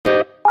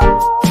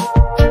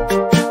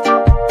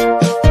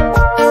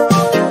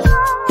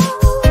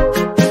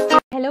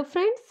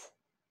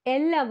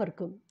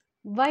എല്ലാവർക്കും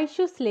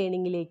വൈഷൂസ്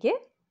ലേണിംഗിലേക്ക്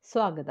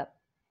സ്വാഗതം.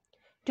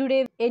 Today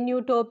A new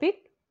topic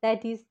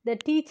that is the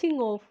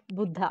teaching of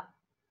Buddha,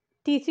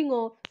 teaching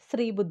of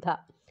Shri ബുദ്ധ.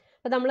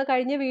 അപ്പോൾ നമ്മൾ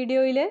കഴിഞ്ഞ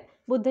വീഡിയോയിൽ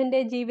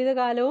ബുദ്ധൻ്റെ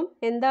ജീവിതകാലവും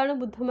എന്താണ്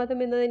ബുദ്ധമതം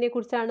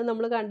എന്നതിനെക്കുറിച്ചാണ്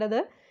നമ്മൾ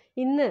കണ്ടത്.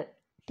 ഇന്ന്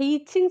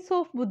ടീച്ചിങ്സ്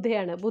ഓഫ്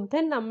ബുദ്ധയാണ്.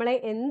 ബുദ്ധൻ നമ്മളെ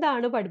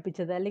എന്താണ്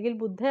പഠിപ്പിച്ചത്, അല്ലെങ്കിൽ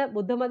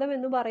ബുദ്ധമതം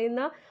എന്ന്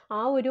പറയുന്ന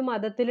ആ ഒരു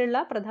മതത്തിലുള്ള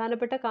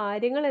പ്രധാനപ്പെട്ട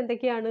കാര്യങ്ങൾ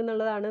എന്തൊക്കെയാണ്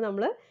എന്നുള്ളതാണ്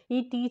നമ്മൾ ഈ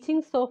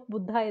ടീച്ചിങ്സ് ഓഫ്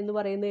ബുദ്ധ എന്ന്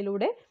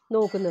പറയുന്നതിലൂടെ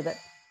നോക്കുന്നത്.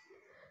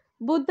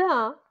 ബുദ്ധ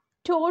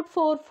taught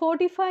for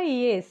 45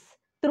 years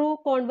through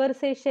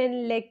conversation,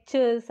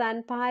 lectures and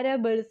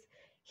parables.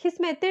 His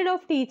method of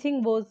teaching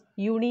was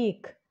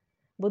unique.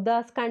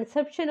 Buddha's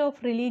conception of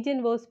religion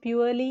was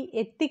purely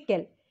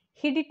ethical.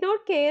 He did not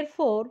care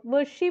for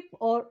worship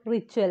or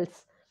rituals.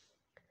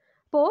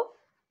 അപ്പോൾ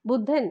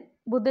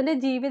ബുദ്ധൻ്റെ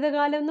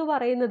ജീവിതകാലം എന്ന്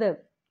പറയുന്നത്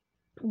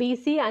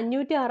BC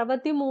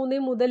 563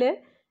 മുതൽ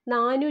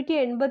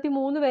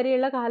 483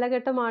 വരെയുള്ള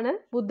കാലഘട്ടമാണ്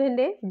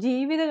ബുദ്ധൻ്റെ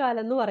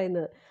ജീവിതകാലം എന്ന്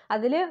പറയുന്നത്.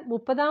 അതിൽ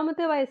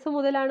 30ാമത്തെ വയസ്സ്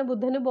മുതലാണ്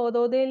ബുദ്ധന്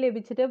ബോധോദയം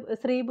ലഭിച്ചിട്ട്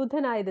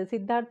ശ്രീബുദ്ധനായത്.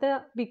 സിദ്ധാർത്ഥ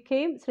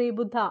ഭിക്ഷയും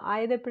ശ്രീബുദ്ധ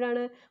ആയത്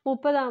എപ്പോഴാണ്?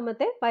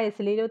 30ാമത്തെ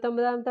വയസ്സിൽ.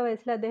 29ാമത്തെ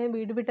വയസ്സിൽ അദ്ദേഹം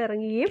വീട്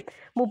വിട്ടിറങ്ങുകയും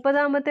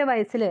 30ാമത്തെ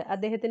വയസ്സിൽ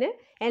അദ്ദേഹത്തിന്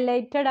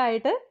എൻലൈറ്റഡ്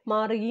ആയിട്ട്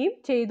മാറുകയും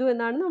ചെയ്തു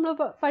എന്നാണ് നമ്മൾ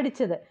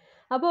പഠിച്ചത്.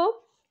 അപ്പോൾ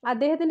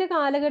അദ്ദേഹത്തിൻ്റെ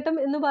കാലഘട്ടം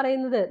എന്ന്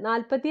പറയുന്നത്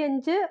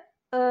 45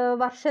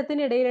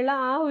 വർഷത്തിനിടയിലുള്ള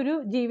ആ ഒരു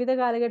ജീവിത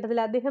കാലഘട്ടത്തിൽ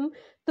അദ്ദേഹം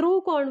ത്രൂ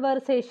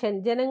കോൺവെർസേഷൻ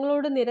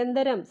ജനങ്ങളോട്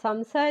നിരന്തരം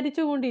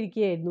സംസാരിച്ചു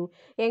കൊണ്ടിരിക്കുകയായിരുന്നു.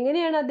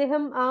 എങ്ങനെയാണ്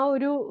അദ്ദേഹം ആ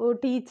ഒരു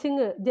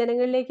ടീച്ചിങ്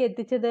ജനങ്ങളിലേക്ക്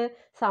എത്തിച്ചത്?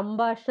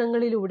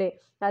 സംഭാഷണങ്ങളിലൂടെ.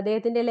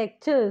 അദ്ദേഹത്തിൻ്റെ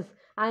ലെക്ചേഴ്സ്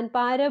ആൻഡ്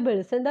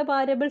പാരബിൾസ്. എന്താ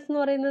പാരബിൾസ്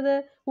എന്ന് പറയുന്നത്?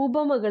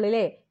 ഉപമകൾ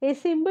അല്ലേ? A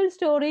simple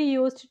story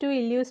used to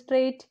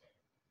ഇല്യൂസ്ട്രേറ്റ്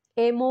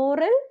A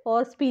moral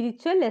or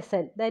spiritual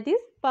lesson, that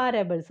is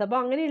parables. അപ്പോൾ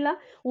അങ്ങനെയുള്ള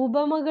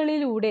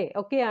ഉപമകളിലൂടെ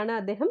ഒക്കെയാണ്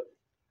അദ്ദേഹം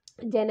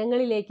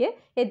ജനങ്ങളിലേക്ക്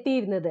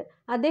എത്തിയിരുന്നത്.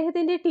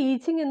 അദ്ദേഹത്തിൻ്റെ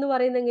ടീച്ചിങ് എന്ന്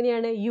പറയുന്നത്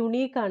എങ്ങനെയാണ്?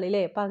 യുണീക്കാണ്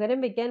അല്ലേ? പകരം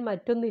വയ്ക്കാൻ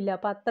മറ്റൊന്നില്ല.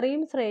 അപ്പം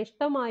അത്രയും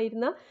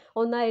ശ്രേഷ്ഠമായിരുന്ന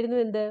ഒന്നായിരുന്നു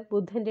എന്ത്?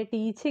 ബുദ്ധൻ്റെ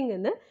ടീച്ചിങ്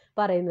എന്ന്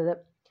പറയുന്നത്.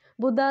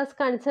 Buddha's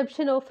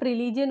conception of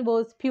religion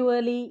was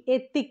purely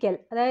എത്തിക്കൽ.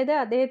 അതായത്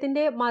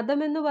അദ്ദേഹത്തിൻ്റെ മതം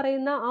എന്ന്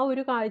പറയുന്ന ആ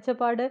ഒരു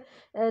കാഴ്ചപ്പാട്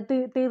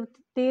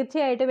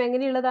തീർച്ചയായിട്ടും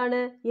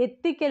എങ്ങനെയുള്ളതാണ്?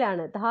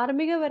 എത്തിക്കലാണ്.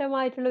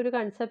 ധാർമ്മികപരമായിട്ടുള്ള ഒരു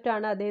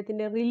കൺസെപ്റ്റാണ്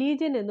അദ്ദേഹത്തിൻ്റെ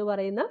റിലീജിയൻ എന്ന്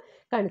പറയുന്ന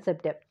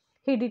concept.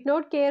 He did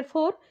not care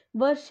for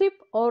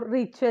worship or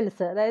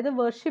rituals. അതായത്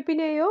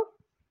വർഷിപ്പിനെയോ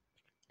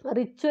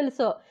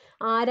റിച്വൽസോ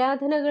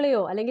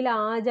ആരാധനകളെയോ അല്ലെങ്കിൽ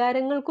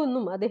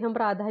ആചാരങ്ങൾക്കൊന്നും അദ്ദേഹം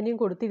പ്രാധാന്യം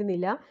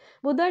കൊടുത്തിരുന്നില്ല.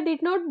 ബുദ്ധ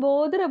did not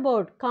bother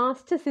about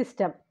caste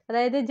system.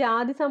 അതായത്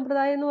ജാതി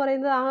സമ്പ്രദായം എന്ന്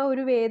പറയുന്നത് ആ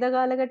ഒരു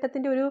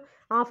വേദകാലഘട്ടത്തിൻ്റെ ഒരു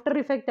ആഫ്റ്റർ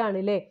ഇഫക്റ്റ് ആണ്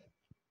അല്ലേ?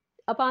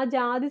 അപ്പോൾ ആ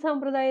ജാതി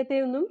സമ്പ്രദായത്തെ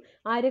ഒന്നും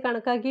ആര്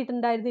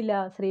കണക്കാക്കിയിട്ടുണ്ടായിരുന്നില്ല?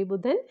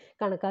 ശ്രീബുദ്ധൻ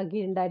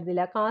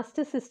കണക്കാക്കിയിട്ടുണ്ടായിരുന്നില്ല.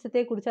 കാസ്റ്റ്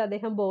സിസ്റ്റത്തെക്കുറിച്ച്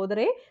അദ്ദേഹം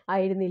ബോധറേ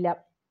ആയിരുന്നില്ല.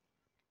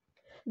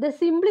 The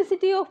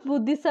simplicity of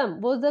Buddhism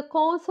was the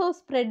cause of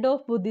spread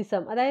of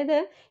Buddhism. അതായത്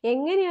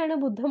എങ്ങനെയാണ്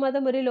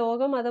ബുദ്ധമതം ഒരു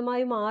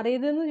ലോകമതമായി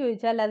മാറിയതെന്ന്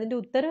ചോദിച്ചാൽ അതിൻ്റെ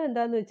ഉത്തരം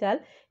എന്താണെന്ന് വെച്ചാൽ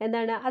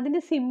എന്താണ്?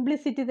 അതിൻ്റെ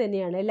സിംപ്ലിസിറ്റി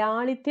തന്നെയാണ്,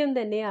 ലാളിത്യം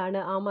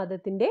തന്നെയാണ് ആ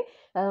മതത്തിൻ്റെ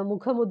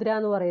മുഖമുദ്ര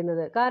എന്ന്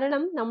പറയുന്നത്.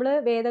 കാരണം നമ്മൾ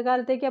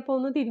വേദകാലത്തേക്ക് അപ്പോൾ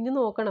ഒന്ന് തിരിഞ്ഞു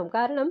നോക്കണം.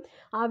 കാരണം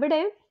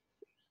അവിടെ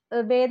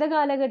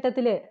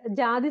വേദകാലഘട്ടത്തിൽ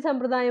ജാതി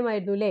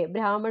സമ്പ്രദായമായിരുന്നു അല്ലേ?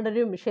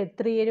 ബ്രാഹ്മണരും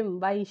ക്ഷത്രിയരും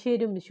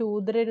വൈശ്യരും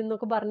ശൂദ്രരും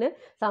എന്നൊക്കെ പറഞ്ഞ്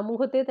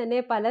സമൂഹത്തെ തന്നെ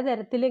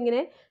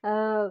പലതരത്തിലിങ്ങനെ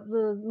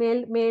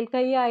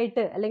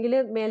മേൽക്കൈയായിട്ട് അല്ലെങ്കിൽ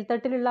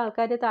മേൽത്തട്ടിലുള്ള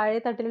ആൾക്കാർ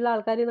താഴെ തട്ടിലുള്ള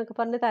ആൾക്കാർ എന്നൊക്കെ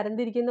പറഞ്ഞ്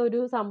തരംതിരിക്കുന്ന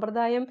ഒരു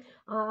സമ്പ്രദായം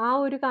ആ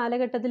ഒരു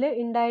കാലഘട്ടത്തിൽ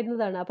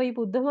ഉണ്ടായിരുന്നതാണ്. അപ്പോൾ ഈ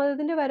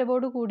ബുദ്ധമതത്തിൻ്റെ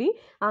വരവോടുകൂടി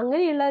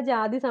അങ്ങനെയുള്ള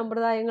ജാതി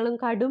സമ്പ്രദായങ്ങളും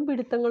കടും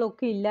പിടുത്തങ്ങളും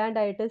ഒക്കെ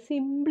ഇല്ലാണ്ടായിട്ട്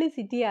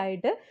സിംപ്ലിസിറ്റി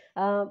ആയിട്ട്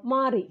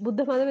മാറി.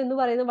 ബുദ്ധമതം എന്ന്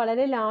പറയുന്നത്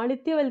വളരെ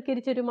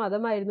ലാളിത്യവൽക്കരിച്ചൊരു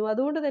മതമായിരുന്നു.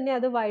 അതുകൊണ്ട് തന്നെ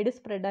അത് വൈഡ്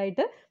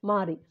സ്പ്രെഡായിട്ട്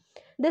മാറി.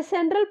 The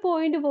central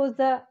point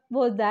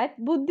was that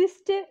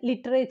Buddhist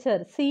literature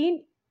scene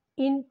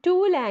in 2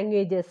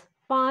 languages,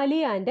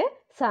 Pali and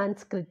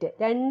Sanskrit.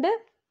 2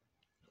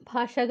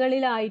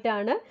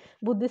 ഭാഷകളിലായിട്ടാണ്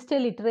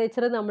Buddhist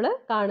literature നമ്മൾ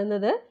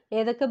കാണുന്നത്.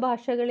 ഏതൊക്കെ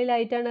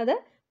ഭാഷകളിലായിട്ടാണത്?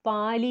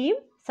 പാലിയും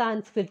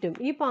സാൻസ്ക്രിറ്റും.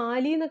 ഈ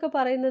പാലി എന്നൊക്കെ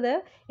പറയുന്നത്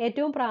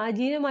ഏറ്റവും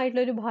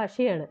പ്രാചീനമായിട്ടുള്ളൊരു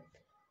ഭാഷയാണ്.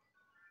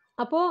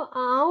 അപ്പോൾ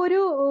ആ ഒരു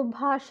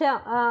ഭാഷ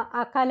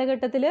ആ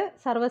കാലഘട്ടത്തിൽ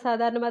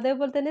സർവ്വസാധാരണം.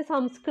 അതേപോലെ തന്നെ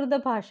സംസ്കൃത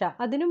ഭാഷ,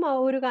 അതിനും ആ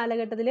ഒരു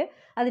കാലഘട്ടത്തിൽ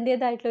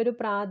അതിൻ്റേതായിട്ടുള്ളൊരു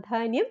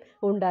പ്രാധാന്യം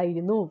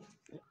ഉണ്ടായിരുന്നു.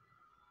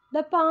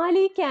 The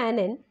Pali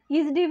canon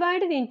is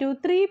divided into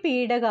 3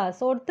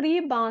 Pidakas or 3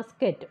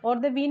 baskets, or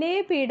the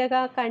Vinaya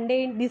Pidaka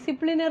contain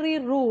disciplinary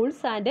rules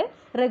and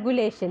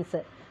regulations.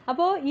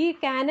 അപ്പോൾ ഈ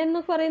കാനൻ എന്ന്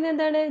പറയുന്നത്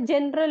എന്താണ്?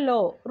 ജനറൽ ലോ,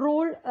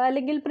 റൂൾ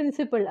അല്ലെങ്കിൽ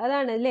പ്രിൻസിപ്പിൾ,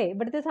 അതാണ് അല്ലേ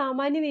ഇവിടുത്തെ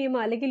സാമാന്യ നിയമം.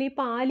 അല്ലെങ്കിൽ ഈ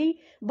പാലി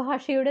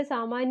ഭാഷയുടെ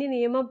സാമാന്യ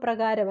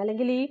നിയമപ്രകാരം,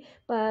 അല്ലെങ്കിൽ ഈ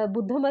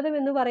ബുദ്ധമതം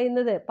എന്ന്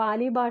പറയുന്നത്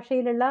പാലി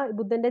ഭാഷയിലുള്ള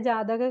ബുദ്ധൻ്റെ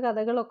ജാതക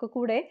കഥകളൊക്കെ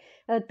കൂടെ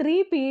 3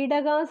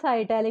 പീഡകാസ്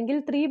ആയിട്ട് അല്ലെങ്കിൽ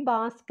 3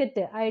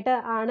 ബാസ്ക്കറ്റ് ആയിട്ട്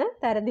ആണ്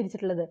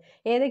തരംതിരിച്ചിട്ടുള്ളത്.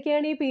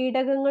 ഏതൊക്കെയാണ് ഈ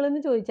പീഡകങ്ങൾ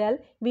എന്ന് ചോദിച്ചാൽ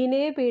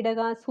വിനയ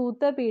പീഡക,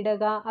 സൂത്ത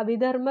പീഡക,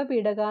 അഭിധർമ്മ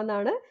പീഡക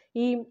എന്നാണ്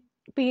ഈ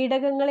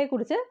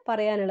പീഡകങ്ങളെക്കുറിച്ച്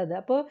പറയാനുള്ളത്.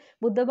 അപ്പോൾ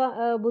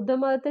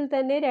ബുദ്ധമതത്തിൽ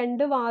തന്നെ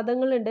 2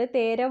 വാദങ്ങളുണ്ട്,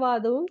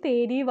 തേരവാദവും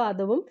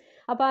തേരീവാദവും.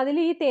 അപ്പോൾ അതിൽ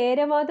ഈ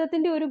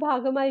തേരവാദത്തിൻ്റെ ഒരു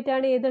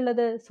ഭാഗമായിട്ടാണ്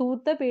ഏതുള്ളത്,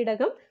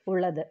 സൂത്തപീഡകം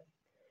ഉള്ളത്.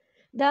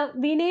 The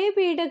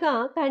വിനയപീഠക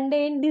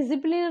contain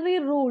disciplinary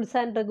rules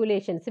and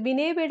regulations.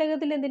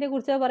 വിനയപീഠകത്തിൽ എന്തിനെ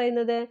കുറിച്ചാണ്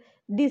പറയുന്നത്,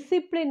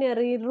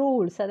 ഡിസിപ്ലിനറി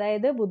റൂൾസ്,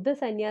 അതായത് ബുദ്ധ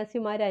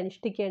സന്യാസിമാർ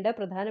അനുഷ്ഠിക്കേണ്ട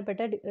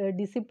പ്രധാനപ്പെട്ട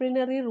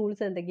ഡിസിപ്ലിനറി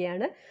റൂൾസ്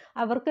എന്തൊക്കെയാണ്,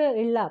 അവർക്ക്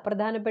ഉള്ള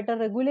പ്രധാനപ്പെട്ട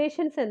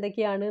റെഗുലേഷൻസ്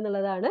എന്തൊക്കെയാണ്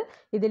എന്നുള്ളതാണ്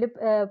ഇതിൽ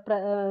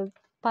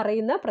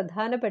പറയുന്ന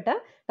പ്രധാനപ്പെട്ട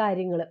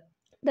കാര്യങ്ങൾ.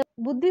 The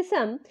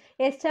Buddhism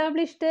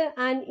established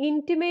an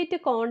intimate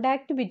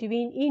contact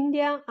between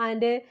India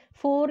and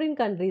foreign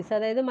countries.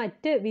 അതായത്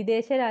മറ്റ്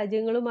വിദേശ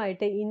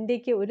രാജ്യങ്ങളുമായിട്ട്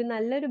ഇന്ത്യക്ക് ഒരു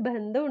നല്ലൊരു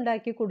ബന്ധം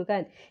ഉണ്ടാക്കി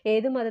കൊടുക്കാൻ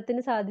ഏത്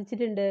മതത്തിന്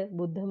സാധിച്ചിട്ടുണ്ട്,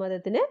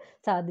 ബുദ്ധമതത്തിന്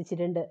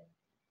സാധിച്ചിട്ടുണ്ട്.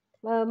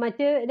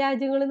 മറ്റ്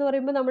രാജ്യങ്ങൾ എന്ന്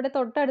പറയുമ്പോൾ നമ്മുടെ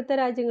തൊട്ടടുത്ത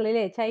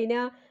രാജ്യങ്ങളിലെ ചൈന,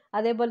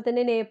 അതേപോലെ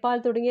തന്നെ നേപ്പാൾ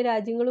തുടങ്ങിയ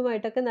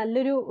രാജ്യങ്ങളുമായിട്ടൊക്കെ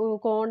നല്ലൊരു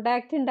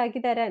കോണ്ടാക്റ്റ് ഉണ്ടാക്കി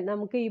തരാൻ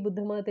നമുക്ക് ഈ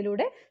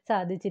ബുദ്ധമതത്തിലൂടെ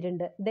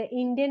സാധിച്ചിട്ടുണ്ട്. The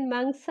Indian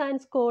മങ്സ്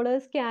and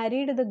scholars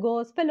carried the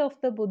gospel of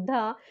the Buddha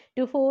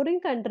to foreign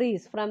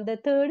countries from the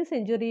 3rd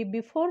century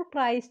before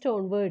Christ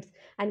onwards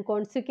and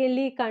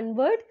consequently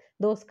convert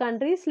those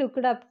countries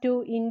looked up to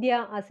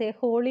India as A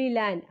holy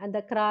land and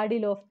the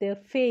cradle of there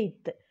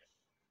faith.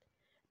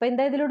 അപ്പം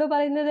എന്താ ഇതിലൂടെ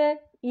പറയുന്നത്,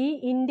 ഈ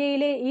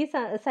ഇന്ത്യയിലെ ഈ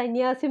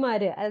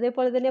സന്യാസിമാർ,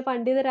 അതേപോലെ തന്നെ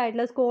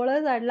പണ്ഡിതരായിട്ടുള്ള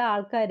സ്കോളേഴ്സ് ആയിട്ടുള്ള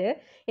ആൾക്കാർ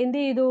എന്ത്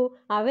ചെയ്തു,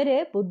 അവർ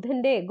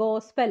ബുദ്ധൻ്റെ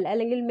ഗോസ്പൽ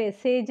അല്ലെങ്കിൽ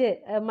മെസ്സേജ്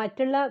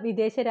മറ്റുള്ള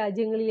വിദേശ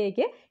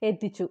രാജ്യങ്ങളിലേക്ക്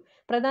എത്തിച്ചു.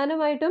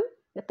 പ്രധാനമായിട്ടും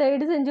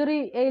 3rd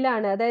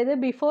centuryയിലാണ്, അതായത്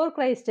ബിഫോർ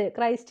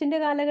ക്രൈസ്റ്റിൻ്റെ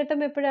കാലഘട്ടം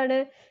എപ്പോഴാണ്,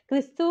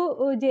 ക്രിസ്തു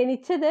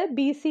ജനിച്ചത്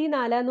BC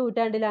 4ാം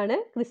നൂറ്റാണ്ടിലാണ്.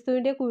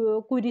 ക്രിസ്തുവിൻ്റെ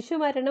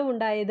കുരിശുമരണം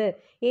ഉണ്ടായത്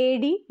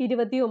AD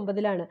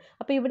 29ലാണ്.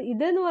 അപ്പോൾ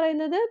ഇതെന്ന്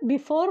പറയുന്നത്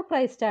ബിഫോർ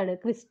ക്രൈസ്റ്റ് ആണ്,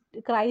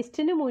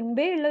 ക്രൈസ്റ്റിന്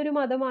മുൻപേ ഉള്ള ഒരു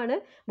മതമാണ്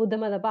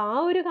ബുദ്ധമതം. അപ്പോൾ ആ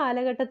ഒരു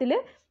കാലഘട്ടത്തിൽ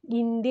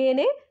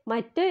ഇന്ത്യനെ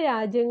മറ്റ്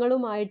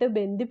രാജ്യങ്ങളുമായിട്ട്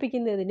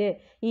ബന്ധിപ്പിക്കുന്നതിന്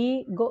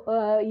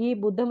ഈ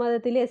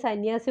ബുദ്ധമതത്തിലെ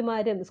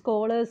സന്യാസിമാരും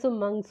സ്കോളേഴ്സും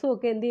മങ്സും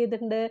ഒക്കെ എന്ത്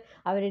ചെയ്തിട്ടുണ്ട്,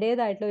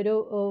 അവരുടേതായിട്ടുള്ളൊരു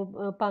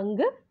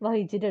പങ്ക്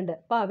വഹിച്ചിട്ടുണ്ട്.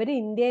 അപ്പോൾ അവർ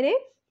ഇന്ത്യനെ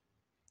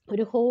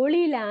ഒരു ഹോളി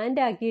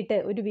ലാൻഡ് ആക്കിയിട്ട്,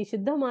 ഒരു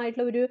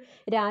വിശുദ്ധമായിട്ടുള്ള ഒരു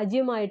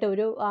രാജ്യമായിട്ട്,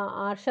 ഒരു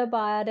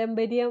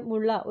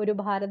ആർഷപാരമ്പര്യമുള്ള ഒരു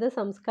ഭാരത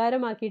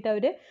സംസ്കാരമാക്കിയിട്ട്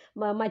അവർ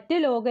മറ്റ്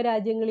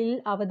ലോകരാജ്യങ്ങളിൽ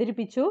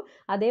അവതരിപ്പിച്ചു.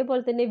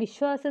 അതേപോലെ തന്നെ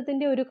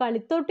വിശ്വാസത്തിൻ്റെ ഒരു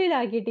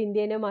കളിത്തൊട്ടിലാക്കിയിട്ട്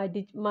ഇന്ത്യനെ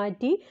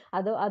മാറ്റി.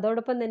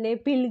 അതോടൊപ്പം തന്നെ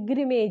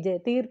പിൽഗ്രിമേജ്,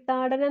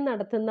 തീർത്ഥാടനം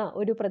നടത്തുന്ന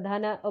ഒരു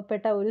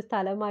പ്രധാനപ്പെട്ട ഒരു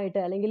സ്ഥലമായിട്ട്,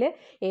 അല്ലെങ്കിൽ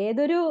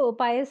ഏതൊരു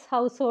പയസ്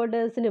ഹൗസ്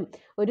ഹോൾഡേഴ്സിനും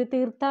ഒരു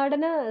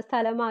തീർത്ഥാടന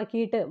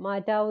സ്ഥലമാക്കിയിട്ട്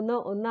മാറ്റാവുന്ന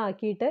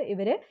ഒന്നാക്കിയിട്ട്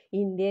ഇവർ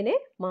ഇന്ത്യനെ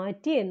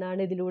മാറ്റി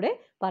എന്നാണ് ഇതിലൂടെ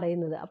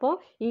പറയുന്നത്. അപ്പോൾ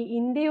ഈ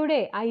ഇന്ത്യയുടെ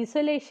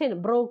ഐസൊലേഷൻ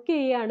ബ്രോക്ക്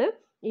ചെയ്യാണ്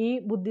ഈ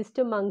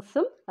ബുദ്ധിസ്റ്റ്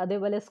മങ്സും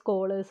അതേപോലെ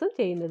സ്കോളേഴ്സും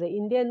ചെയ്യുന്നത്.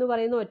 ഇന്ത്യ എന്ന്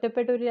പറയുന്ന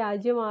ഒറ്റപ്പെട്ട ഒരു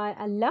രാജ്യം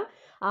അല്ല,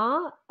 ആ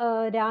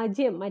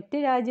രാജ്യം മറ്റ്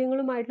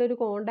രാജ്യങ്ങളുമായിട്ടുള്ളൊരു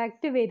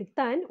കോണ്ടാക്റ്റ്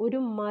വരുത്താൻ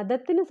ഒരു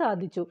മതത്തിന്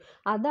സാധിച്ചു.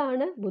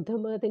 അതാണ്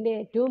ബുദ്ധമതത്തിൻ്റെ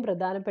ഏറ്റവും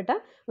പ്രധാനപ്പെട്ട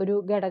ഒരു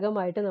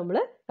ഘടകമായിട്ട് നമ്മൾ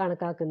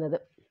കണക്കാക്കുന്നത്.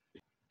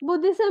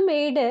 Buddhism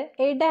made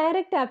a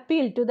direct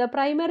appeal to the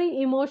primary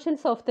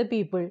emotions of the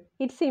people.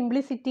 Its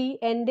simplicity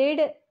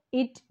endeared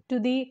it to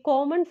the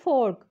common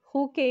folk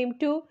who came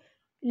to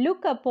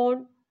look upon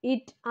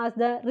it as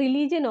the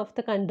religion of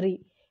the country.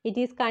 It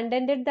is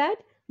contended that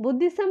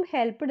Buddhism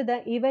helped the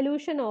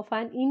evolution of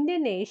an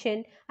Indian nation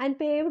and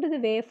paved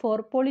the way for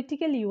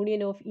political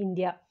union of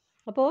India.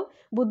 അപ്പോൾ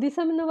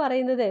Buddhism എന്ന്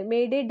പറയുന്നത്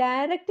made A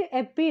direct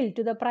appeal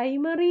to the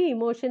primary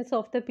emotions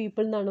of the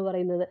people എന്നാണ്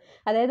പറയുന്നത്.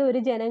 അതായത് ഒരു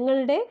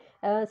ജനങ്ങളുടെ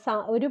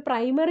ഒരു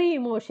primary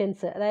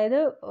emotions, അതായത്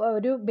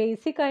ഒരു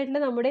ബേസിക് ആയിട്ടുള്ള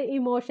നമ്മുടെ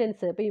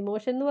ഇമോഷൻസ്. ഇപ്പോൾ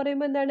ഇമോഷൻ എന്ന്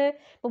പറയുമ്പോൾ എന്താണ്,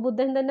 ഇപ്പോൾ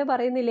ബുദ്ധൻ തന്നെ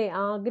പറയുന്നില്ലേ,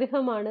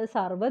 ആഗ്രഹമാണ്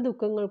സർവ്വ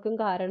ദുഃഖങ്ങൾക്കും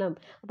കാരണം.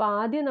 അപ്പോൾ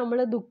ആദ്യം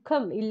നമ്മൾ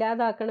ദുഃഖം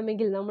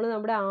ഇല്ലാതാക്കണമെങ്കിൽ നമ്മൾ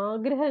നമ്മുടെ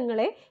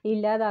ആഗ്രഹങ്ങളെ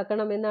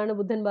ഇല്ലാതാക്കണം എന്നാണ്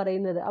ബുദ്ധൻ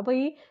പറയുന്നത്. അപ്പോൾ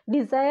ഈ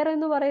ഡിസയർ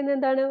എന്ന് പറയുന്നത്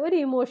എന്താണ്, ഒരു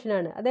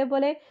ഇമോഷനാണ്.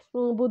 അതേപോലെ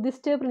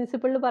ബുദ്ധിസ്റ്റ്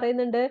പ്രിൻസിപ്പിളിൽ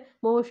പറയുന്നുണ്ട്,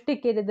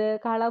 മോഷ്ടിക്കരുത്,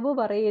 കളവ്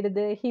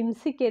പറയരുത്,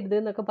 ഹിംസിക്കരുത്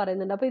എന്നൊക്കെ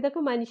പറയുന്നുണ്ട്. അപ്പോൾ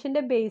ഇതൊക്കെ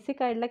മനുഷ്യൻ്റെ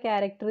ബേസിക് ആയിട്ടുള്ള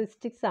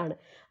ക്യാരക്ടറിസ്റ്റിക്സ് ആണ്.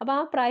 അപ്പോൾ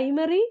ആ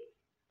പ്രൈമറി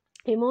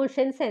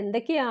ഇമോഷൻസ്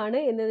എന്തൊക്കെയാണ്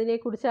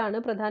എന്നതിനെക്കുറിച്ചാണ്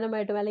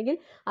പ്രധാനമായിട്ടും, അല്ലെങ്കിൽ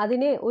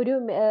അതിനെ ഒരു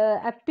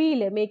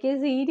appeal, make A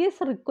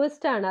serious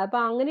request ആണ്.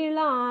 അപ്പോൾ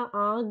അങ്ങനെയുള്ള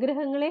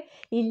ആഗ്രഹങ്ങളെ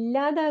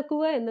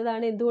ഇല്ലാതാക്കുക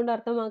എന്നതാണ് എന്തുകൊണ്ട്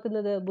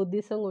അർത്ഥമാക്കുന്നത്,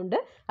 ബുദ്ധിസം കൊണ്ട്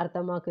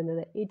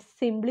അർത്ഥമാക്കുന്നത്. It's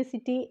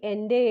simplicity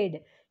ended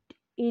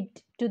it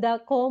to the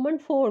common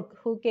folk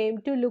who came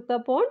to look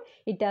upon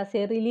it as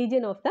a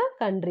religion of the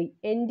country.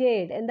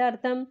 Endeared എന്താ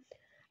അർത്ഥം,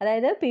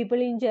 അതായത് people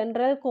in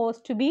general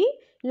cos to B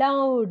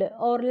loud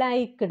or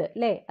liked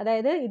അല്ലേ.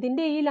 അതായത്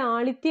ഇതിൻ്റെ ഈ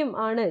ലാളിത്യം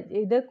ആണ്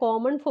ഇത്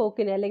കോമൺ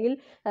ഫോക്കിന് അല്ലെങ്കിൽ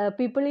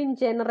പീപ്പിൾ ഇൻ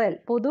ജനറൽ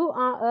പൊതു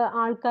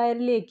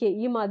ആൾക്കാരിലേക്ക്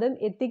ഈ മതം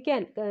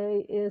എത്തിക്കാൻ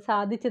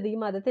സാധിച്ചത്, ഈ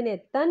മതത്തിന്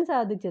എത്താൻ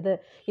സാധിച്ചത്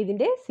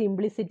ഇതിൻ്റെ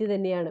സിംപ്ലിസിറ്റി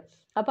തന്നെയാണ്.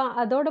 അപ്പം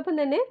അതോടൊപ്പം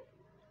തന്നെ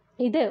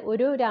ഇത്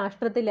ഒരു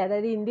രാഷ്ട്രത്തിൽ,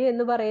 അതായത് ഇന്ത്യ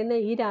എന്ന് പറയുന്ന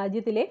ഈ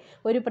രാജ്യത്തിലെ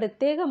ഒരു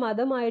പ്രത്യേക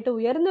മതമായിട്ട്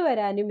ഉയർന്നു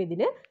വരാനും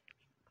ഇതിന്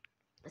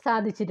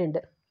സാധിച്ചിട്ടുണ്ട്.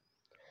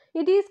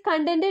 It is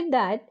contended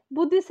that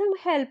Buddhism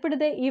helped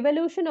the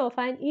evolution of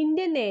an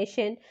Indian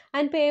nation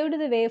and paved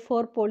the way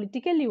for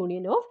political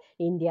union of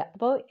India.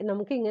 അപ്പോൾ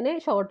നമുക്ക് ഇങ്ങനെ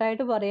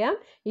ഷോർട്ടായിട്ട് പറയാം,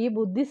 ഈ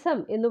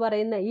ബുദ്ധിസം എന്ന്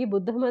പറയുന്ന, ഈ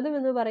ബുദ്ധമതം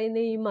എന്ന്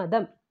പറയുന്ന ഈ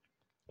മതം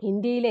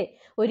ഇന്ത്യയിലെ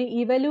ഒരു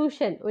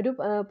ഇവല്യൂഷൻ, ഒരു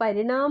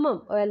പരിണാമം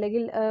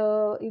അല്ലെങ്കിൽ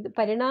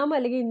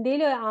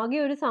ഇന്ത്യയിൽ ആകെ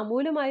ഒരു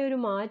സമൂലമായ ഒരു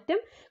മാറ്റം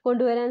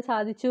കൊണ്ടുവരാൻ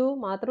സാധിച്ചു.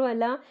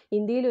 മാത്രമല്ല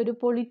ഇന്ത്യയിൽ ഒരു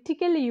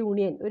പൊളിറ്റിക്കൽ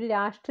യൂണിയൻ, ഒരു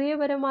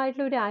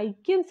രാഷ്ട്രീയപരമായിട്ടുള്ള ഒരു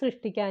ഐക്യം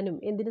സൃഷ്ടിക്കാനും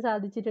എന്തിന്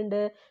സാധിച്ചിട്ടുണ്ട്?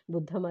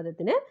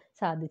 ബുദ്ധമതത്തിന്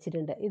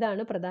സാധിച്ചിട്ടുണ്ട്.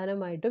 ഇതാണ്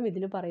പ്രധാനമായിട്ടും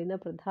ഇതിൽ പറയുന്ന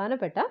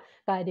പ്രധാനപ്പെട്ട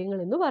കാര്യങ്ങൾ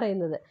എന്ന്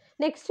പറയുന്നത്.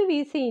 Next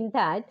we see in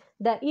that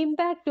the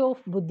impact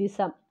of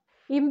Buddhism.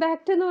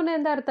 Impact എന്ന് പറഞ്ഞാൽ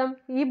എന്താ അർത്ഥം?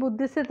 ഈ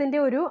ബുദ്ധിസത്തിൻ്റെ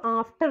ഒരു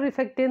ആഫ്റ്റർ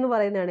ഇഫക്റ്റ് എന്ന്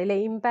പറയുന്നതാണ് അല്ലേ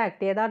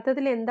ഇമ്പാക്റ്റ്.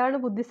 യഥാർത്ഥത്തിൽ എന്താണ്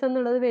ബുദ്ധിസം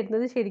എന്നുള്ളത്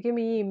വരുന്നത് ശരിക്കും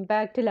ഈ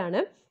ഇമ്പാക്റ്റിലാണ്.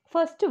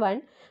 First one,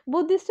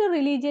 Buddhist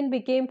religion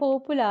became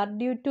popular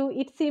due to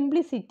its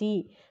simplicity.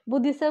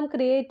 Buddhism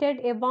created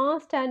A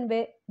vast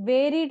and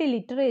varied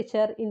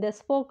literature in the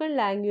spoken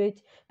language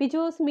which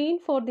was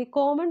meant for the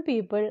common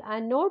people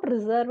and not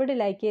reserved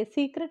like a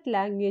secret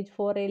language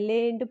for a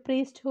learned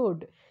priesthood.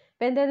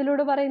 ഇപ്പം എന്താ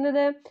ഇതിലൂടെ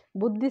പറയുന്നത്?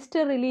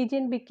 Buddhist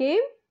religion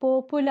became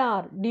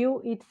popular due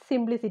it's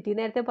simplicity.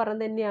 നേരത്തെ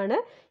പറഞ്ഞത് തന്നെയാണ്,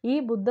 ഈ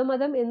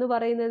ബുദ്ധമതം എന്ന്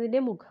പറയുന്നതിൻ്റെ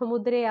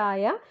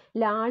മുഖമുദ്രയായ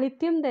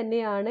ലാളിത്യം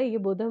തന്നെയാണ് ഈ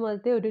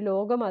ബുദ്ധമതത്തെ ഒരു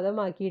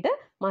ലോകമതമാക്കിയിട്ട്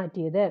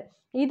മാറ്റിയത്.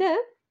 ഇത്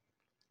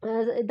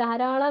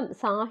ധാരാളം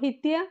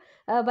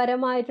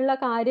സാഹിത്യപരമായിട്ടുള്ള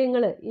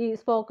കാര്യങ്ങൾ, ഈ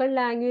സ്പോക്കൺ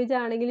ലാംഗ്വേജ്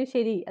ആണെങ്കിലും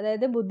ശരി,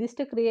 അതായത്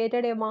Buddhist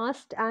created A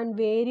vast and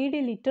varied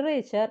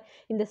literature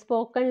in the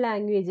spoken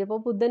language. അപ്പോൾ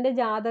ബുദ്ധൻ്റെ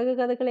ജാതക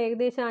കഥകൾ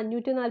ഏകദേശം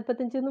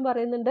 545 എന്ന്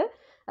പറയുന്നുണ്ട്,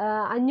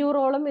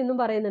 500ഓളം എന്നും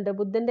പറയുന്നുണ്ട്.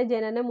 ബുദ്ധൻ്റെ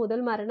ജനനം മുതൽ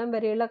മരണം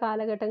വരെയുള്ള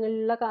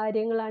കാലഘട്ടങ്ങളിലുള്ള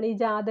കാര്യങ്ങളാണ് ഈ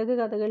ജാതക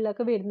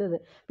കഥകളിലൊക്കെ വരുന്നത്.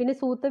 പിന്നെ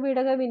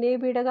സൂത്തപീഠക,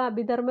 വിനയപീഠക,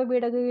 അഭിധർമ്മ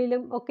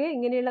പീഠകയിലും ഒക്കെ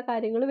ഇങ്ങനെയുള്ള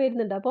കാര്യങ്ങൾ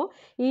വരുന്നുണ്ട്. അപ്പോൾ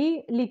ഈ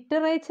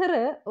ലിറ്ററേച്ചർ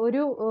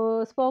ഒരു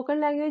സ്പോക്കൺ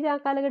ലാംഗ്വേജ് ആ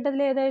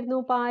കാലഘട്ടത്തിൽ ഏതായിരുന്നു?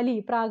 പാലി,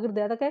 പ്രാകൃത്,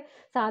 അതൊക്കെ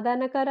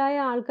സാധാരണക്കാരായ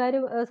ആൾക്കാർ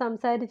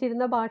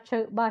സംസാരിച്ചിരുന്ന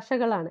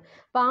ഭാഷകളാണ്.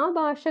 അപ്പോൾ ആ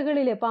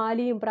ഭാഷകളിൽ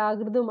പാലിയും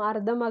പ്രാകൃതും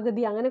അർദ്ധം,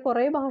 അഗതി, അങ്ങനെ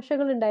കുറേ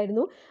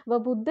ഭാഷകളുണ്ടായിരുന്നു.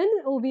 അപ്പോൾ ബുദ്ധൻ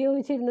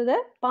ഉപയോഗിച്ചിരുന്നത്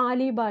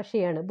പാലി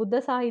ഭാഷയാണ്. ബുദ്ധ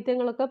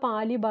സാഹിത്യങ്ങളൊക്കെ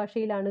പാലി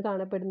ഭാഷയിലാണ്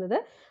കാണപ്പെടുന്നത്.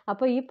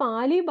 അപ്പോൾ ഈ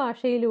പാലി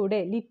ഭാഷയിലൂടെ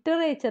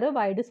ലിറ്ററേച്ചർ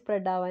വൈഡ്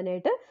സ്പ്രെഡ്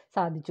ആവാനായിട്ട്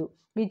സാധിച്ചു.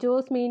 Which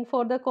was mean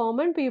for the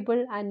common people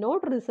and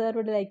not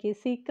reserved like A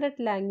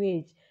secret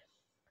language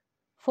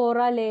four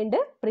ആ ലേൺഡ്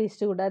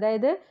പ്രീസ്റ്റ്ഹുഡ്.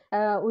 അതായത്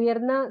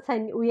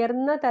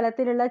ഉയർന്ന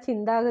തലത്തിലുള്ള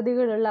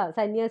ചിന്താഗതികളുള്ള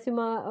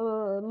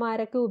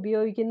സന്യാസിമാരൊക്കെ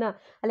ഉപയോഗിക്കുന്ന,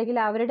 അല്ലെങ്കിൽ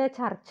അവരുടെ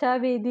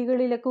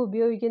ചർച്ചാവേദികളിലൊക്കെ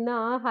ഉപയോഗിക്കുന്ന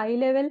ആ ഹൈ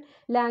ലെവൽ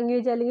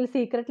ലാംഗ്വേജ് അല്ലെങ്കിൽ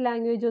സീക്രട്ട്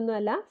ലാംഗ്വേജ്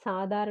ഒന്നുമല്ല,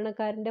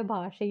 സാധാരണക്കാരൻ്റെ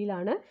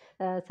ഭാഷയിലാണ്,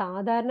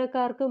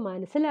 സാധാരണക്കാർക്ക്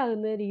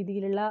മനസ്സിലാകുന്ന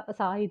രീതിയിലുള്ള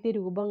സാഹിത്യ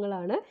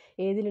രൂപങ്ങളാണ്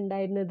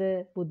ഏതിലുണ്ടായിരുന്നത്?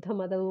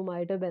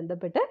 ബുദ്ധമതവുമായിട്ട്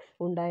ബന്ധപ്പെട്ട്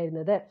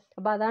ഉണ്ടായിരുന്നത്.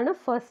 അപ്പോൾ അതാണ്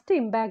ഫസ്റ്റ്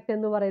ഇമ്പാക്റ്റ്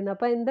എന്ന് പറയുന്നത്.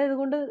 അപ്പോൾ എന്താ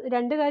ഇതുകൊണ്ട്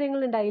രണ്ട്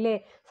കാര്യങ്ങളുണ്ടായില്ലേ?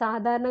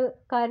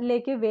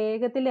 സാധാരണക്കാരിലേക്ക്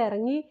വേഗത്തിൽ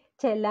ഇറങ്ങി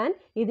ചെല്ലാൻ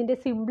ഇതിൻ്റെ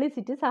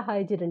സിംപ്ലിസിറ്റി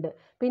സഹായിച്ചിട്ടുണ്ട്.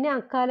 പിന്നെ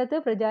അക്കാലത്ത്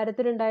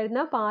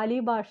പ്രചാരത്തിലുണ്ടായിരുന്ന പാലി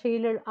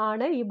ഭാഷയിൽ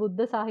ആണ് ഈ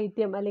ബുദ്ധ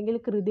സാഹിത്യം അല്ലെങ്കിൽ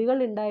കൃതികൾ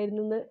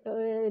ഉണ്ടായിരുന്നത്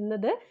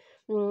എന്നത്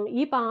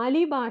ഈ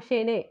പാലി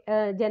ഭാഷേനെ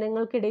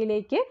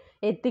ജനങ്ങൾക്കിടയിലേക്ക്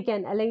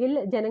എത്തിക്കാൻ, അല്ലെങ്കിൽ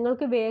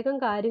ജനങ്ങൾക്ക് വേഗം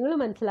കാര്യങ്ങൾ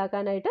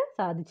മനസ്സിലാക്കാനായിട്ട്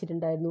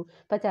സാധിച്ചിട്ടുണ്ടായിരുന്നു.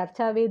 ഇപ്പം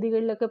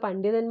ചർച്ചാവേദികളിലൊക്കെ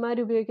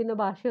പണ്ഡിതന്മാർ ഉപയോഗിക്കുന്ന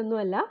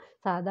ഭാഷയൊന്നുമല്ല,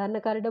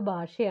 സാധാരണക്കാരുടെ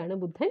ഭാഷയാണ്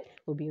ബുദ്ധൻ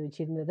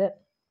ഉപയോഗിച്ചിരുന്നത്.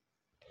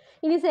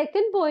 ഇനി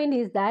second point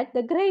is that the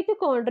great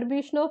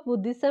contribution of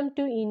Buddhism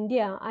to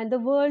India and the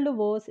world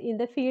was in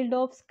the field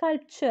of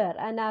sculpture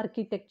and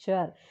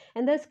architecture.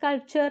 എന്താ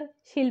സ്കൾപ്ചർ?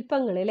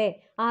 ശില്പങ്ങൾ അല്ലേ.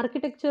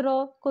 ആർക്കിടെക്ചറോ?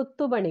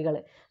 കൊത്തുപണികൾ.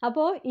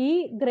 അപ്പോൾ ഈ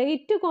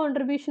great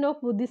contribution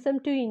of Buddhism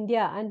to India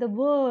and the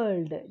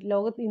world,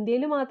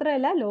 ഇന്ത്യയിൽ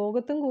മാത്രമല്ല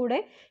ലോകത്തും കൂടെ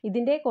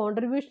ഇതിൻ്റെ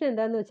കോൺട്രിബ്യൂഷൻ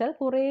എന്താണെന്ന് വെച്ചാൽ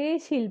കുറേ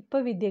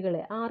ശില്പവിദ്യകൾ,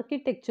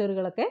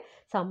 ആർക്കിടെക്ചറുകളൊക്കെ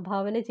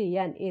സംഭാവന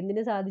ചെയ്യാൻ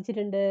എന്തിന്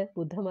സാധിച്ചിട്ടുണ്ട്?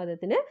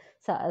 ബുദ്ധമതത്തിന്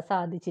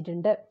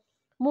സാധിച്ചിട്ടുണ്ട്.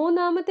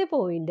 മൂന്നാമത്തെ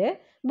point,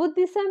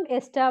 Buddhism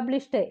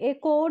established A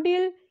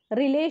cordial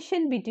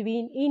relation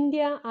between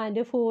India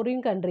and foreign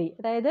country.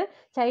 അതായത്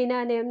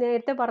ചൈന,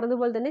 നേരത്തെ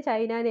പറഞ്ഞതുപോലെ തന്നെ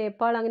ചൈന,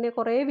 നേപ്പാൾ, അങ്ങനെ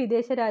കുറേ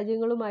വിദേശ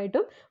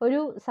രാജ്യങ്ങളുമായിട്ടും ഒരു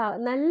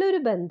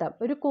നല്ലൊരു ബന്ധം,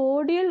 ഒരു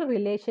കോർഡിയൽ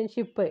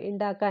റിലേഷൻഷിപ്പ്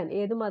ഉണ്ടാക്കാൻ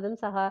ഏത് മതം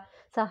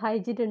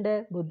സഹായിച്ചിട്ടുണ്ട്?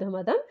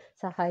 ബുദ്ധമതം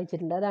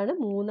സഹായിച്ചിട്ടുണ്ട്. അതാണ്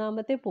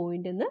മൂന്നാമത്തെ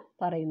പോയിന്റ് എന്ന്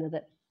പറയുന്നത്.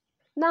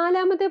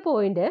 നാലാമത്തെ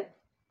point,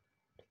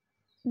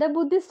 the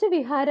Buddhist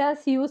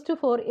viharas used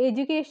for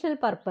educational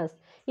purpose.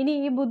 ഇനി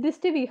ഈ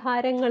ബുദ്ധിസ്റ്റ്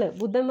വിഹാരങ്ങൾ,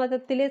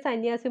 ബുദ്ധമതത്തിലെ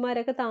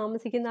സന്യാസിമാരൊക്കെ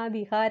താമസിക്കുന്ന ആ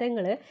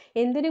വിഹാരങ്ങൾ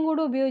എന്തിനും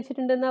കൂടെ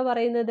ഉപയോഗിച്ചിട്ടുണ്ടെന്നാണ്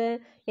പറയുന്നത്?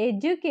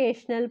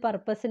 എഡ്യൂക്കേഷണൽ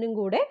പർപ്പസിനും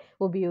കൂടെ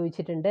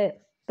ഉപയോഗിച്ചിട്ടുണ്ട്.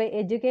 ഇപ്പം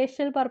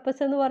എഡ്യൂക്കേഷണൽ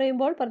പർപ്പസ് എന്ന്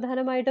പറയുമ്പോൾ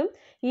പ്രധാനമായിട്ടും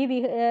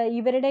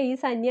ഇവരുടെ ഈ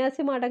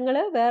സന്യാസി മഠങ്ങൾ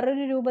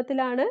വേറൊരു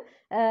രൂപത്തിലാണ്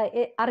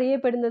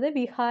അറിയപ്പെടുന്നത്,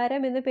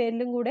 വിഹാരം എന്ന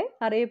പേരിലും കൂടെ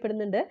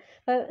അറിയപ്പെടുന്നുണ്ട്.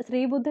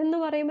 ശ്രീബുദ്ധൻ എന്ന്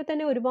പറയുമ്പോൾ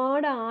തന്നെ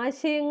ഒരുപാട്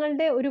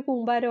ആശയങ്ങളുടെ ഒരു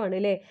കൂമ്പാരമാണ്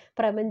അല്ലേ.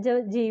 പ്രപഞ്ച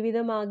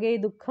ജീവിതമാകെ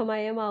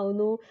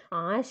ദുഃഖമയമാവുന്നു,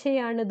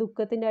 ആശയാണ്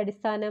ദുഃഖത്തിൻ്റെ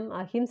അടിസ്ഥാനം,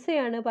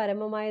 അഹിംസയാണ്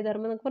പരമമായ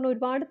ധർമ്മം എന്നൊക്കെ പറഞ്ഞ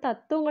ഒരുപാട്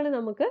തത്വങ്ങൾ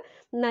നമുക്ക്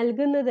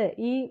നൽകുന്നത്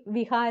ഈ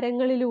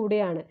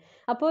വിഹാരങ്ങളിലൂടെയാണ്.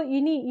 അപ്പോൾ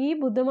ഇനി ഈ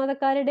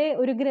ബുദ്ധമതക്കാരുടെ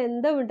ഒരു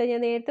ഗ്രന്ഥമുണ്ട്,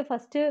 ഞാൻ നേരത്തെ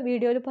ഫസ്റ്റ്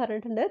വീഡിയോയിൽ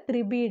പറഞ്ഞിട്ടുണ്ട്,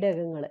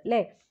 ത്രിപീഠകങ്ങൾ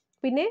അല്ലേ.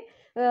 പിന്നെ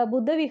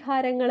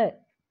ബുദ്ധവിഹാരങ്ങൾ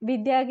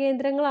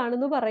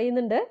വിദ്യാകേന്ദ്രങ്ങളാണെന്ന്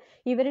പറയുന്നുണ്ട്.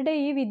 ഇവരുടെ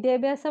ഈ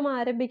വിദ്യാഭ്യാസം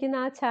ആരംഭിക്കുന്ന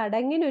ആ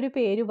ചടങ്ങിനൊരു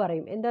പേര്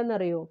പറയും,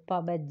 എന്താണെന്നറിയോ?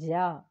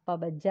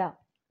 പബജ്ജ.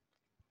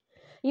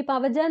 ഈ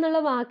പബജ്ജ എന്നുള്ള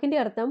വാക്കിൻ്റെ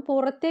അർത്ഥം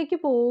പുറത്തേക്ക്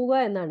പോവുക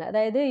എന്നാണ്.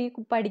 അതായത് ഈ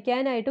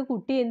പഠിക്കാനായിട്ട്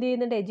കുട്ടി എന്ത്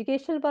ചെയ്യുന്നുണ്ട്?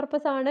 എഡ്യൂക്കേഷണൽ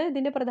പർപ്പസ് ആണ്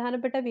ഇതിൻ്റെ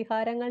പ്രധാനപ്പെട്ട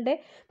വിഹാരങ്ങളുടെ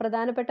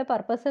പ്രധാനപ്പെട്ട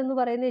പർപ്പസ് എന്ന്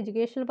പറയുന്നത്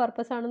എഡ്യൂക്കേഷണൽ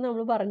പർപ്പസ് ആണെന്ന്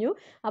നമ്മൾ പറഞ്ഞു.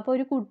 അപ്പോൾ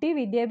ഒരു കുട്ടി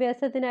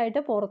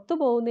വിദ്യാഭ്യാസത്തിനായിട്ട് പുറത്തു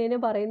പോകുന്നതിന്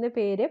പറയുന്ന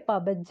പേര്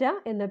പബജ്ജ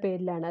എന്ന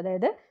പേരിലാണ്.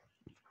 അതായത്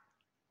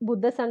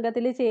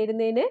ബുദ്ധസംഘത്തിൽ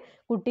ചേരുന്നതിന്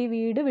കുട്ടി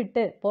വീട്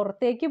വിട്ട്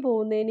പുറത്തേക്ക്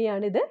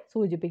പോകുന്നതിനെയാണ് ഇത്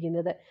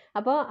സൂചിപ്പിക്കുന്നത്.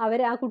 അപ്പോൾ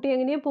ആ കുട്ടി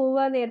എങ്ങനെയാണ്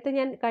പോവുക? നേരത്തെ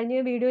ഞാൻ കഴിഞ്ഞ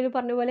വീഡിയോയിൽ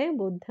പറഞ്ഞ പോലെ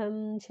ബുദ്ധം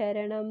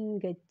ശരണം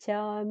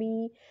ഗച്ഛാമി,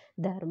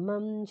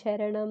 ധർമ്മം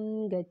ശരണം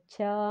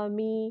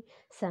ഗച്ഛാമി,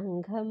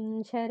 സംഘം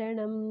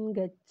ശരണം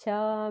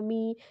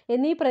ഗച്ഛാമി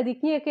എന്നീ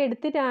പ്രതിജ്ഞയൊക്കെ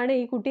എടുത്തിട്ടാണ്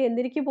ഈ കുട്ടി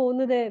എന്തിലേക്ക്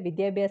പോകുന്നത്?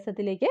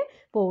 വിദ്യാഭ്യാസത്തിലേക്ക്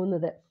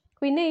പോകുന്നത്.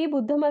 പിന്നെ ഈ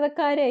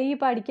ബുദ്ധമതക്കാരെ ഈ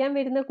പഠിക്കാൻ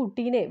വരുന്ന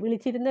കുട്ടീനെ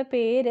വിളിച്ചിരുന്ന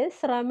പേര്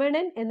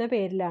ശ്രമണൻ എന്ന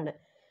പേരിലാണ്.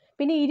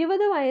 പിന്നെ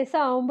 20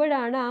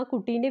 വയസ്സാവുമ്പോഴാണ് ആ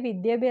കുട്ടീൻ്റെ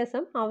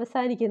വിദ്യാഭ്യാസം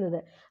അവസാനിക്കുന്നത്.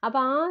 അപ്പോൾ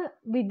ആ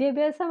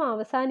വിദ്യാഭ്യാസം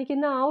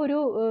അവസാനിക്കുന്ന ആ ഒരു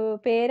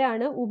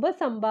പേരാണ്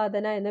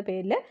ഉപസമ്പാദന എന്ന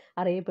പേരിൽ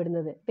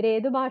അറിയപ്പെടുന്നത്. പിന്നെ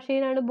ഏത്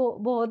ഭാഷയിലാണ്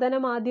ബോധന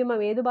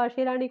മാധ്യമം, ഏത്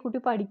ഭാഷയിലാണ് ഈ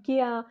കുട്ടി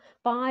പഠിക്കുക?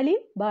 പാലി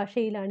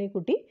ഭാഷയിലാണ് ഈ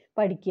കുട്ടി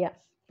പഠിക്കുക.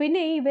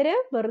 പിന്നെ ഇവർ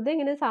വെറുതെ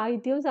ഇങ്ങനെ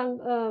സാഹിത്യവും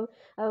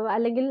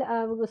അല്ലെങ്കിൽ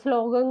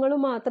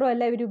ശ്ലോകങ്ങളും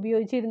മാത്രമല്ല ഇവർ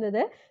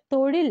ഉപയോഗിച്ചിരുന്നത്,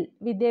 തൊഴിൽ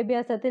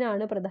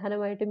വിദ്യാഭ്യാസത്തിനാണ്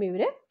പ്രധാനമായിട്ടും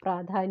ഇവർ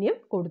പ്രാധാന്യം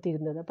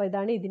കൊടുത്തിരുന്നത്. അപ്പോൾ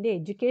ഇതാണ് ഇതിൻ്റെ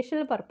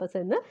എഡ്യൂക്കേഷണൽ പർപ്പസ്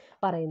എന്ന്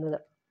പറയുന്നത്.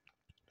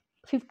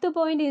 5th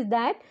point is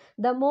that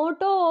the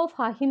motto of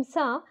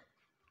Ahimsa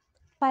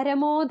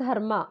Paramo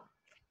Dharma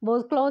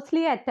was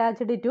closely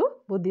attached to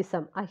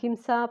Buddhism.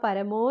 അഹിംസ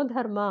പരമോ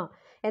ധർമ്മ.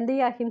 എന്താ ഈ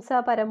അഹിംസ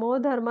പരമോ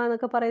ധർമ്മ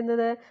എന്നൊക്കെ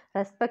പറയുന്നത്?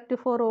 Respect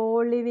for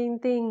all living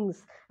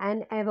things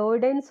and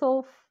avoidance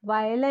of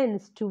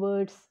violence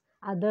towards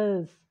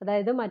others.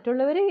 അതായത്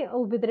മറ്റുള്ളവരെ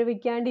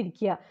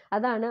ഉപദ്രവിക്കാണ്ടിരിക്കുക,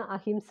 അതാണ്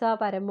അഹിംസ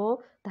പരമോ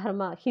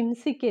ധർമ്മ.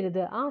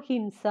 ഹിംസിക്കരുത്, ആ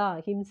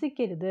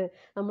ഹിംസിക്കരുത്,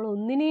 നമ്മൾ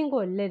ഒന്നിനെയും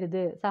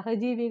കൊല്ലരുത്,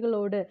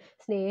 സഹജീവികളോട്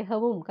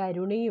സ്നേഹവും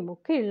കരുണയും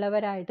ഒക്കെ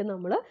ഉള്ളവരായിട്ട്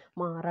നമ്മൾ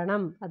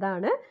മാറണം.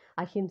 അതാണ്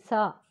അഹിംസ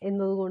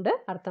എന്നതുകൊണ്ട്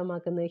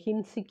അർത്ഥമാക്കുന്നത്.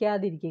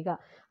 ഹിംസിക്കാതിരിക്കുക,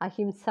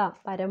 അഹിംസ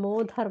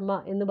പരമോധർമ്മ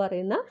എന്ന്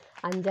പറയുന്ന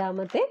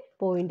 5ാമത്തെ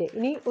പോയിന്റ്.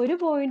 ഇനി ഒരു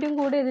പോയിന്റും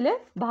കൂടെ ഇതിൽ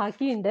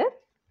ബാക്കിയുണ്ട്.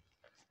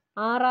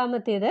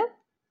 6ാമത്തെ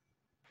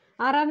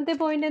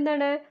പോയിന്റ്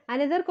എന്താണ്?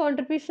 Another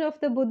contribution of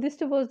the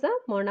Buddhist was the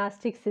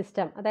monastic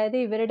system. അതായത്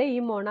ഇവരുടെ ഈ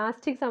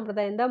മൊണാസ്റ്റിക്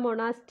സമ്പ്രദായം. എന്താ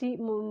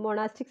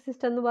മൊണാസ്റ്റിക്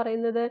സിസ്റ്റം എന്ന്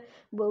പറയുന്നത്?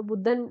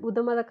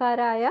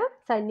 ബുദ്ധമതക്കാരായ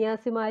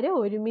സന്യാസിമാർ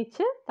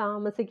ഒരുമിച്ച്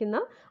താമസിക്കുന്ന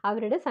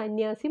അവരുടെ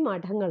സന്യാസി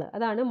മഠങ്ങൾ,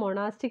 അതാണ്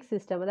മൊണാസ്റ്റിക്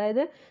സിസ്റ്റം.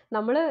 അതായത്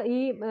നമ്മൾ ഈ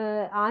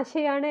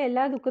ആശയാണ്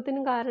എല്ലാ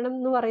ദുഃഖത്തിനും കാരണം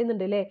എന്ന്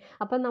പറയുന്നുണ്ട് അല്ലേ.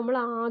 അപ്പം നമ്മൾ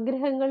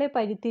ആഗ്രഹങ്ങളെ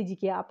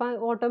പരിത്യജിക്കുക. അപ്പം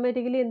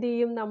ഓട്ടോമാറ്റിക്കലി എന്ത്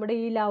ചെയ്യും? നമ്മുടെ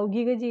ഈ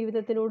ലൗകിക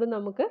ജീവിതത്തിനോട്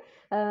നമുക്ക്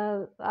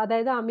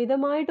അതായത്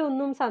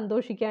അമിതമായിട്ടൊന്നും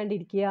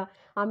സന്തോഷിക്കാണ്ടിരിക്കുക,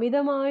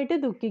 അമിതമായിട്ട്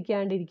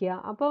ദുഃഖിക്കാണ്ടിരിക്കുക.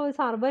 അപ്പോൾ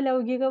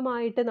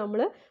സർവ്വലൗകികമായിട്ട്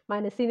നമ്മൾ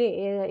മനസ്സിനെ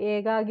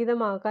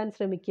ഏകാഗ്രമാക്കാൻ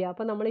ശ്രമിക്കുക.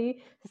 അപ്പോൾ നമ്മൾ ഈ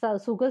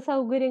സുഖ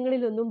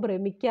സൗകര്യങ്ങളിലൊന്നും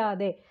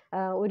ഭ്രമിക്കാതെ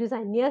ഒരു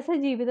സന്യാസ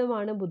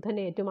ജീവിതമാണ് ബുദ്ധൻ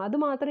ഏറ്റവും, അത്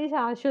മാത്രമേ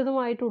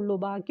ശാശ്വതമായിട്ടുള്ളൂ,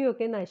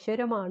 ബാക്കിയൊക്കെ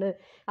നശ്വരമാണ്.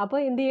 അപ്പോൾ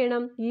എന്ത്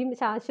ചെയ്യണം? ഈ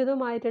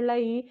ശാശ്വതമായിട്ടുള്ള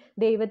ഈ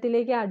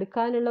ദൈവത്തിലേക്ക്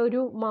അടുക്കാനുള്ള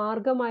ഒരു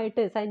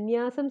മാർഗമായിട്ട്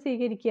സന്യാസം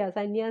സ്വീകരിക്കുക,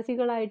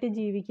 സന്യാസികളായിട്ട്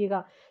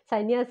ജീവിക്കുക.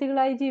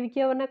 സന്യാസികളായി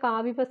ജീവിക്കുക പറഞ്ഞാൽ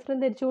കാവ്യവസ്ത്രം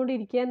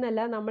ധരിച്ചുകൊണ്ടിരിക്കുക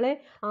എന്നല്ല, നമ്മളെ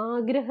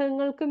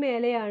ആഗ്രഹങ്ങൾക്ക്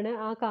മേലെയാണ്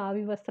ആ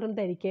കാവ്യവസ്ത്രം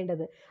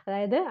ധരിക്കേണ്ടത്.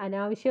 അതായത്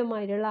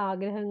അനാവശ്യമായിട്ടുള്ള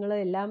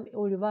ആഗ്രഹങ്ങളെല്ലാം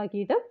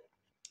ഒഴിവാക്കിയിട്ട്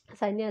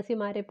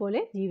സന്യാസിമാരെ പോലെ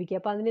ജീവിക്കുക.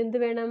 അപ്പോൾ അതിനെന്ത്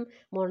വേണം?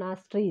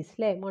 മൊണാസ്ട്രീസ്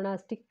അല്ലേ,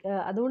 മൊണാസ്റ്റിക്.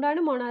 അതുകൊണ്ടാണ്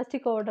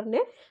മൊണാസ്റ്റിക്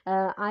ഓർഡറിന്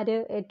ആര്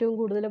ഏറ്റവും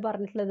കൂടുതൽ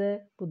പറഞ്ഞിട്ടുള്ളത്?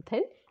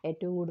 ബുദ്ധൻ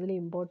ഏറ്റവും കൂടുതൽ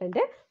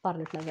ഇമ്പോർട്ടൻ്റ്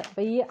പറഞ്ഞിട്ടുള്ളത്.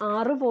 അപ്പോൾ ഈ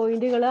 6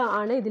 പോയിന്റുകൾ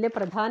ആണ് ഇതിലെ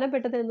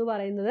പ്രധാനപ്പെട്ടത് എന്ന്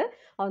പറയുന്നത്.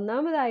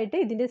 ഒന്നാമതായിട്ട്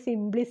ഇതിൻ്റെ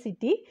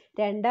സിംപ്ലിസിറ്റി,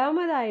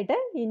 രണ്ടാമതായിട്ട്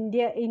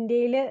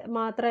ഇന്ത്യയിൽ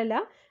മാത്രമല്ല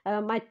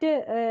മറ്റ്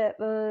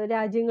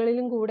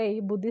രാജ്യങ്ങളിലും കൂടെ ഈ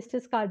ബുദ്ധിസ്റ്റ്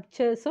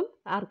സ്കൾപ്ചേഴ്സും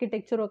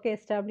ആർക്കിടെക്ചറും ഒക്കെ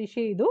എസ്റ്റാബ്ലിഷ്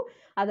ചെയ്തു.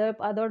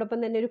 അതോടൊപ്പം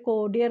തന്നെ ഒരു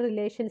കോർഡിയൽ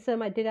റിലേഷൻസ്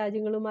മറ്റ്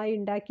രാജ്യങ്ങളുമായി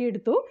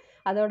ഉണ്ടാക്കിയെടുത്തു.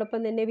 അതോടൊപ്പം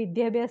തന്നെ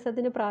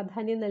വിദ്യാഭ്യാസത്തിന്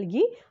പ്രാധാന്യം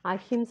നൽകി,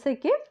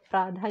 അഹിംസയ്ക്ക്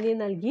പ്രാധാന്യം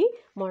നൽകി,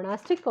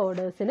 മൊണാസ്റ്റിക്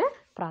ഓർഡേഴ്സിന്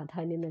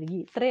പ്രാധാന്യം നൽകി.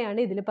 ഇത്രയാണ്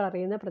ഇതിൽ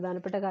പറയുന്ന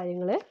പ്രധാനപ്പെട്ട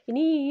കാര്യങ്ങൾ.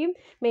 ഇനി ഈ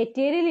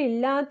മെറ്റീരിയൽ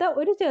ഇല്ലാത്ത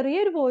ഒരു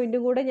ചെറിയൊരു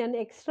പോയിന്റും കൂടെ ഞാൻ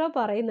എക്സ്ട്രാ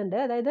പറയുന്നുണ്ട്.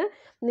 അതായത്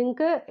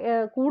നിങ്ങൾക്ക്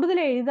കൂടുതൽ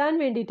എഴുതാൻ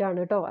വേണ്ടിയിട്ടാണ്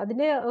കേട്ടോ.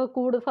 അതിൻ്റെ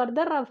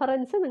ഫർദർ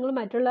റെഫറൻസ് നിങ്ങൾ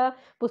മറ്റുള്ള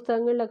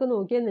പുസ്തകങ്ങളിലൊക്കെ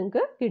നോക്കിയാൽ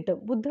നിങ്ങൾക്ക് കിട്ടും.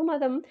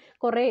 ബുദ്ധമതം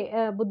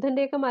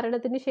ബുദ്ധൻ്റെയൊക്കെ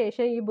മരണത്തിന്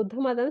ശേഷം ഈ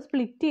ബുദ്ധമതം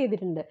സ്പ്ലിറ്റ്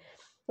ചെയ്തിട്ടുണ്ട്.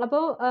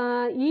 അപ്പോൾ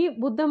ഈ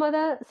ബുദ്ധമത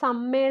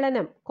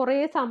സമ്മേളനം, കുറേ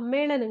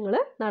സമ്മേളനങ്ങൾ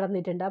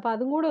നടന്നിട്ടുണ്ട്. അപ്പോൾ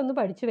അതും കൂടെ ഒന്ന്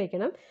പഠിച്ചു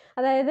വെക്കണം.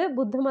 അതായത്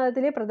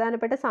ബുദ്ധമതത്തിലെ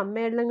പ്രധാനപ്പെട്ട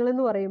സമ്മേളനങ്ങൾ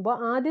എന്ന് പറയുമ്പോൾ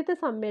ആദ്യത്തെ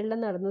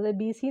സമ്മേളനം നടന്നത്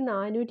BC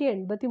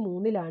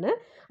 483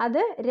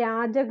 അത്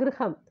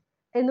രാജഗൃഹം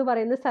എന്ന്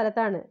പറയുന്ന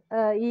സ്ഥലത്താണ്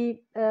ഈ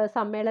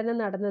സമ്മേളനം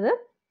നടന്നത്.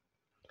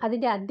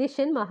 അതിൻ്റെ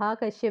അധ്യക്ഷൻ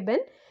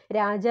മഹാകശ്യപൻ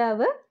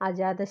രാജാവ്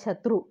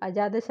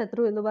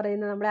അജാതശത്രു എന്ന്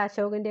പറയുന്ന നമ്മുടെ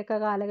അശോകൻ്റെയൊക്കെ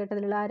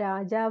കാലഘട്ടത്തിലുള്ള ആ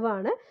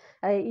രാജാവാണ്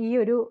ഈ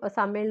ഒരു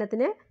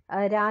സമ്മേളനത്തിന്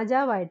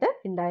രാജാവായിട്ട്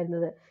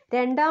ഉണ്ടായിരുന്നത്.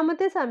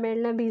 രണ്ടാമത്തെ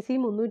സമ്മേളനം BC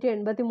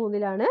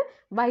 383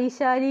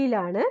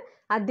 വൈശാലിയിലാണ്.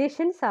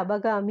 അധ്യക്ഷൻ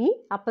സബഗാമി,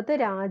 അപ്പത്തെ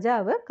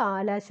രാജാവ്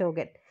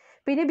കാലാശോകൻ.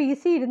 പിന്നെ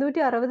BC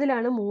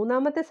 260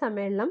 മൂന്നാമത്തെ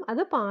സമ്മേളനം.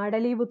 അത്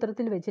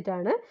പാടലീപുത്രത്തിൽ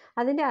വെച്ചിട്ടാണ്.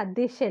 അതിൻ്റെ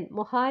അധ്യക്ഷൻ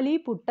മൊഹാലി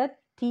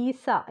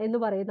പുട്ടറ്റീസ എന്ന്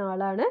പറയുന്ന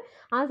ആളാണ്.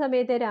 ആ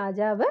സമയത്തെ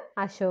രാജാവ്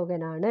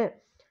അശോകനാണ്.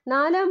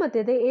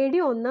 നാലാമത്തേത് AD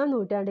 1-ാം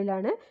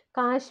നൂറ്റാണ്ടിലാണ്.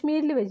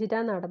 കാശ്മീരിൽ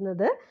വെച്ചിട്ടാണ്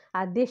നടന്നത്.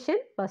 അധ്യക്ഷൻ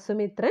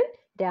വസുമിത്രൻ,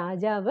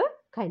 രാജാവ്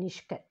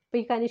കനിഷ്കൻ. അപ്പോൾ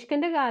ഈ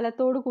കനിഷ്കൻ്റെ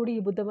കാലത്തോടു കൂടി ഈ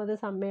ബുദ്ധമത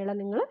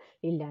സമ്മേളനങ്ങൾ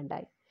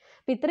ഇല്ലാണ്ടായി.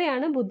 അപ്പം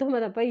ഇത്രയാണ്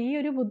ബുദ്ധമതം. അപ്പോൾ ഈ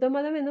ഒരു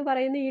ബുദ്ധമതം എന്ന്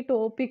പറയുന്ന ഈ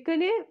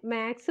ടോപ്പിക്കിന്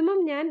മാക്സിമം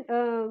ഞാൻ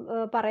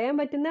പറയാൻ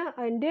പറ്റുന്ന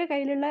എൻ്റെ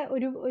കയ്യിലുള്ള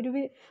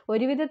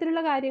ഒരു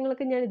വിധത്തിലുള്ള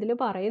കാര്യങ്ങളൊക്കെ ഞാൻ ഇതിൽ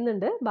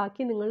പറയുന്നുണ്ട്.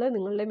 ബാക്കി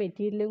നിങ്ങളുടെ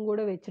മെറ്റീരിയലും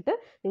കൂടെ വെച്ചിട്ട്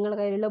നിങ്ങളുടെ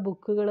കയ്യിലുള്ള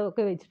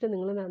ബുക്കുകളൊക്കെ വെച്ചിട്ട്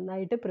നിങ്ങൾ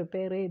നന്നായിട്ട്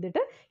പ്രിപ്പയർ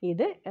ചെയ്തിട്ട്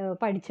ഇത്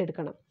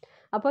പഠിച്ചെടുക്കണം.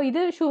 അപ്പോൾ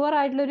ഇത് ഷുവർ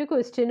ആയിട്ടുള്ളൊരു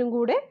ക്വസ്റ്റ്യനും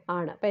കൂടെ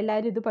ആണ്. അപ്പോൾ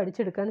എല്ലാവരും ഇത്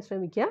പഠിച്ചെടുക്കാൻ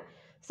ശ്രമിക്കുക.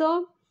 സോ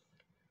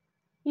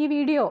ഈ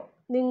വീഡിയോ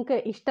നിങ്ങൾക്ക്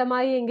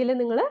ഇഷ്ടമായി എങ്കിൽ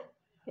നിങ്ങൾ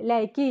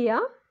ലൈക്ക്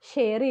ചെയ്യുക,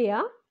 ഷെയർ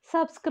ചെയ്യുക,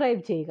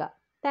 സബ്സ്ക്രൈബ് ചെയ്യുക.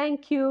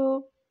 Thank you.